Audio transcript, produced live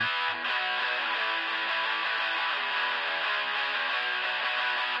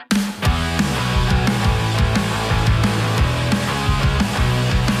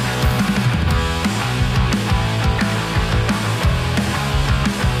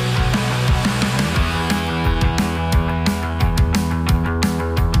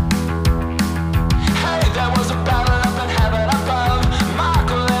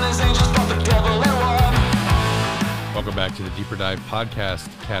podcast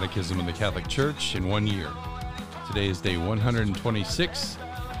Catechism of the Catholic Church in 1 year. Today is day 126,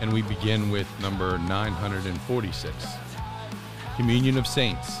 and we begin with number 946, Communion of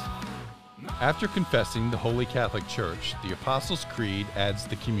Saints. After confessing the Holy Catholic Church, the Apostles' Creed adds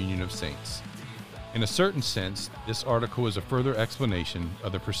the Communion of Saints. In a certain sense, this article is a further explanation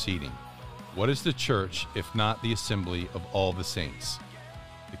of the preceding. What is the Church if not the assembly of all the saints?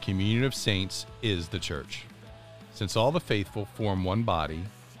 The communion of saints is the Church. Since all the faithful form one body,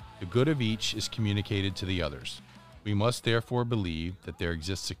 the good of each is communicated to the others. We must therefore believe that there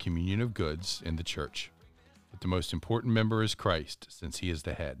exists a communion of goods in the Church. But the most important member is Christ, since he is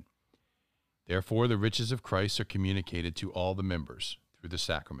the head. Therefore, the riches of Christ are communicated to all the members through the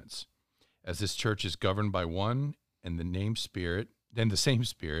sacraments. As this Church is governed by one and the same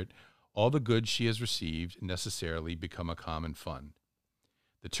Spirit, all the goods she has received necessarily become a common fund.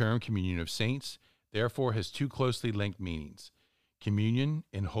 The term communion of saints, therefore, has two closely linked meanings: communion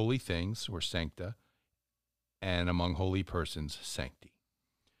in holy things, or sancta, and among holy persons, sancti.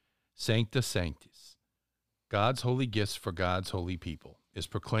 Sancta sanctis, God's holy gifts for God's holy people, is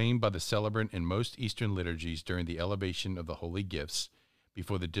proclaimed by the celebrant in most Eastern liturgies during the elevation of the holy gifts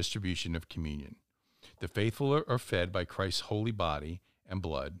before the distribution of communion. The faithful are fed by Christ's holy body and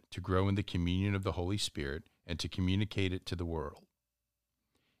blood to grow in the communion of the Holy Spirit and to communicate it to the world.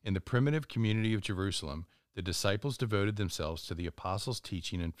 In the primitive community of Jerusalem, the disciples devoted themselves to the apostles'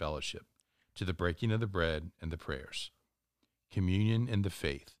 teaching and fellowship, to the breaking of the bread and the prayers. Communion in the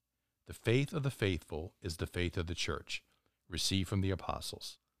faith. The faith of the faithful is the faith of the Church, received from the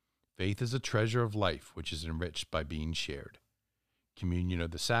apostles. Faith is a treasure of life which is enriched by being shared. Communion of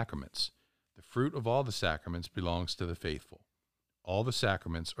the sacraments. The fruit of all the sacraments belongs to the faithful. All the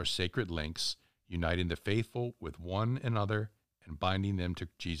sacraments are sacred links, uniting the faithful with one another and binding them to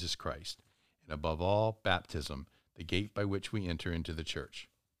Jesus Christ, and above all, baptism, the gate by which we enter into the Church.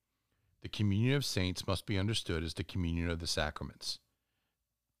 The communion of saints must be understood as the communion of the sacraments.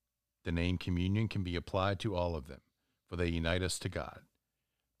 The name communion can be applied to all of them, for they unite us to God.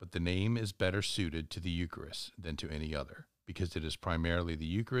 But the name is better suited to the Eucharist than to any other, because it is primarily the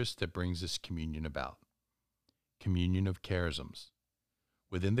Eucharist that brings this communion about. Communion of charisms.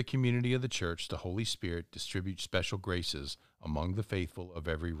 Within the community of the Church, the Holy Spirit distributes special graces among the faithful of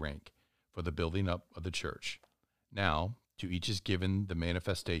every rank for the building up of the Church. Now, to each is given the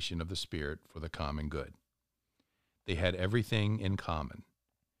manifestation of the Spirit for the common good. They had everything in common.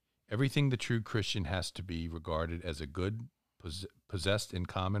 Everything the true Christian has to be regarded as a good possessed in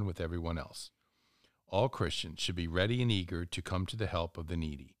common with everyone else. All Christians should be ready and eager to come to the help of the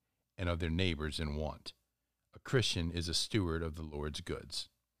needy and of their neighbors in want. A Christian is a steward of the Lord's goods.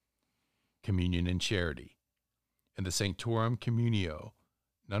 Communion in charity. In the Sanctorum Communio,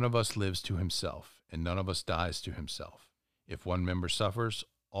 none of us lives to himself, and none of us dies to himself. If one member suffers,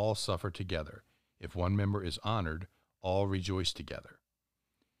 all suffer together. If one member is honored, all rejoice together.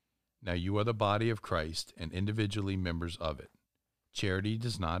 Now you are the body of Christ and individually members of it. Charity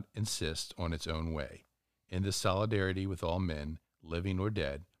does not insist on its own way. In this solidarity with all men, living or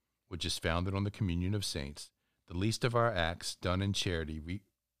dead, which is founded on the communion of saints, the least of our acts done in charity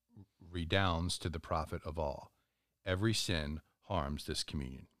redounds to the profit of all. Every sin harms this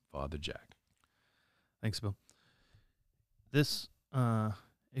communion. Father Jack. Thanks, Bill. This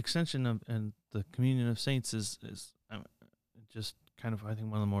extension of and the communion of saints is just kind of, I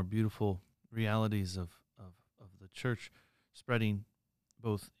think, one of the more beautiful realities of the Church spreading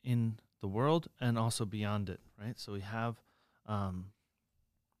both in the world and also beyond it, right? So we have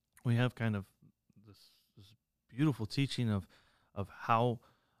kind of this beautiful teaching of how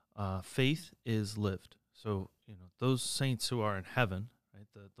faith is lived. So, those saints who are in heaven, right,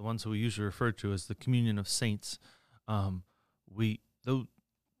 the ones who we usually refer to as the communion of saints, they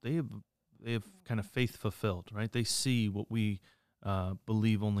have kind of faith fulfilled, right? They see what we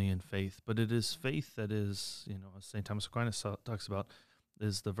believe only in faith, but it is faith that is, as St. Thomas Aquinas talks about,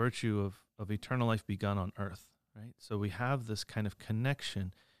 is the virtue of eternal life begun on earth, right? So we have this kind of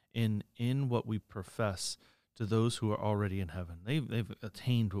connection in what we profess to those who are already in heaven. They've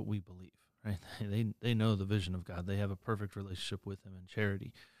attained what we believe, right? They know the vision of God. They have a perfect relationship with Him in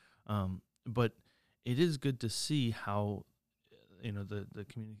charity. But it is good to see how,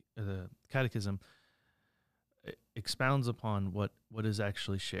 the Catechism expounds upon what is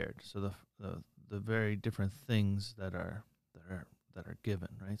actually shared. So the very different things that are given,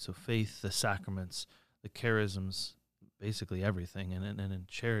 right? So faith, the sacraments, the charisms, basically everything, and in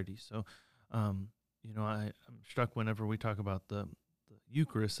charity. So, I'm struck whenever we talk about the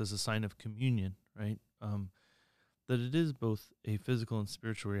Eucharist as a sign of communion, right? That it is both a physical and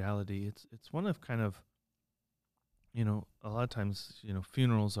spiritual reality. It's one of kind of A lot of times,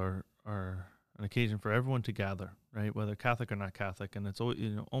 funerals are an occasion for everyone to gather, right? Whether Catholic or not Catholic, and it's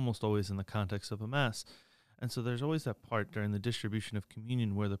always, almost always in the context of a mass. And so there's always that part during the distribution of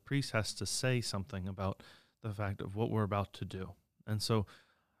communion where the priest has to say something about the fact of what we're about to do. And so,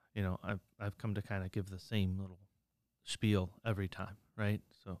 I've come to kind of give the same little spiel every time, right?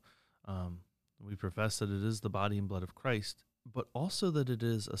 So, we profess that it is the body and blood of Christ, but also that it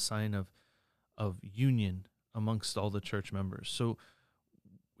is a sign of union amongst all the church members. So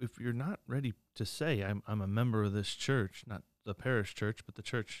if you're not ready to say I'm a member of this church, not the parish church, but the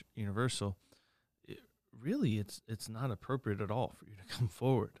church universal, really it's not appropriate at all for you to come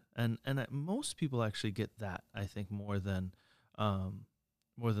forward. And most people actually get that, I think, more than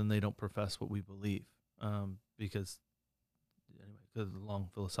they don't profess what we believe, because anyway, there's a long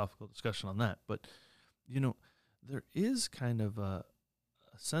philosophical discussion on that. But there is kind of a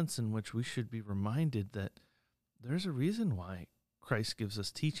sense in which we should be reminded that there's a reason why Christ gives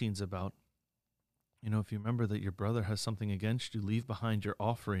us teachings about, if you remember that your brother has something against you, leave behind your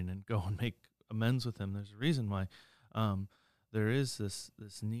offering and go and make amends with him. There's a reason why there is this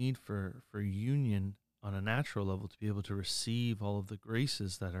need for union on a natural level to be able to receive all of the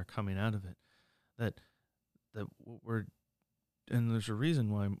graces that are coming out of it. And there's a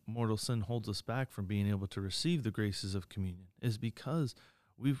reason why mortal sin holds us back from being able to receive the graces of communion, is because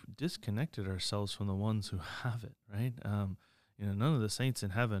we've disconnected ourselves from the ones who have it, right? None of the saints in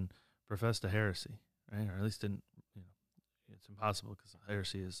heaven professed a heresy, right? Or at least didn't, it's impossible because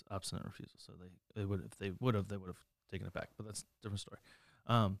heresy is obstinate refusal. So they would, if they would have taken it back, but that's a different story.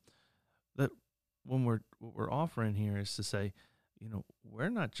 That when what we're offering here is to say, we're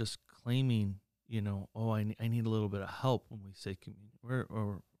not just claiming, I need a little bit of help when we say communion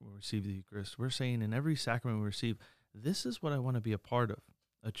or receive the Eucharist. We're saying in every sacrament we receive, this is what I want to be a part of.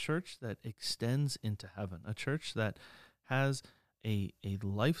 A church that extends into heaven, a church that has a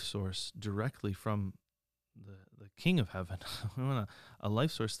life source directly from the King of Heaven. We want a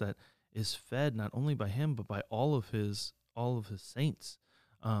life source that is fed not only by him but by all of his saints.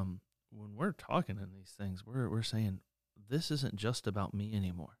 When we're talking in these things, we're saying this isn't just about me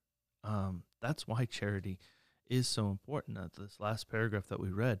anymore. That's why charity is so important. This last paragraph that we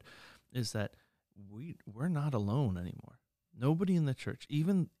read is that we're not alone anymore. Nobody in the church,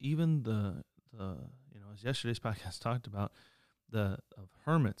 even the as yesterday's podcast talked about, the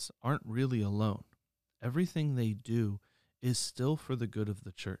hermits aren't really alone. Everything they do is still for the good of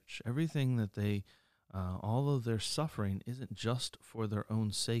the church. Everything that they, all of their suffering isn't just for their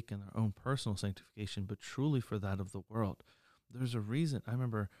own sake and their own personal sanctification, but truly for that of the world. There's a reason. I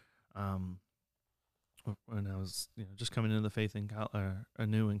remember when I was just coming into the faith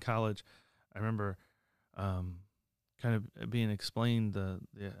anew in college, I remember kind of being explained the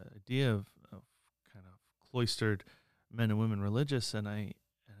idea of kind of cloistered men and women religious, and I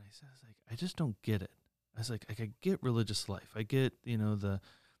said, I just don't get it. I was like, I get religious life. I get,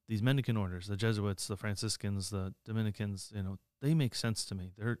 these mendicant orders, the Jesuits, the Franciscans, the Dominicans, they make sense to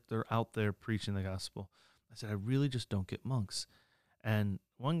me. They're out there preaching the gospel. I said, I really just don't get monks. And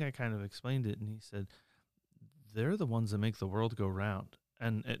one guy kind of explained it, and he said, they're the ones that make the world go round.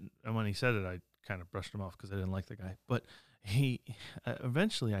 And when he said it, I kind of brushed him off because I didn't like the guy. But he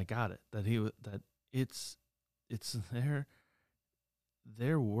eventually I got it, that it's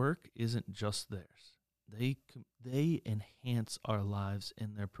their work isn't just theirs. They enhance our lives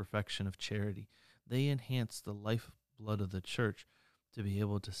in their perfection of charity. They enhance the lifeblood of the church to be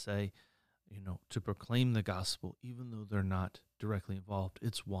able to say, to proclaim the gospel, even though they're not directly involved.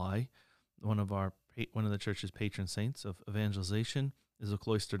 It's why one of the church's patron saints of evangelization is a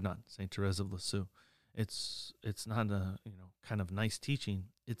cloistered nun, Saint Therese of Lisieux. It's not a kind of nice teaching.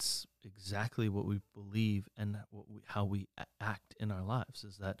 It's exactly what we believe and how we act in our lives,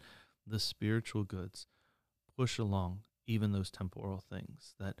 is that the spiritual goods push along even those temporal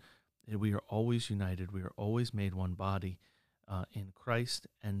things, that we are always united, we are always made one body in Christ.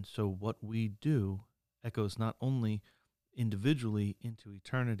 And so what we do echoes not only individually into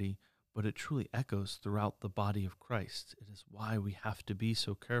eternity, but it truly echoes throughout the body of Christ. It is why we have to be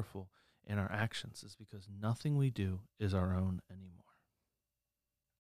so careful in our actions, is because nothing we do is our own anymore.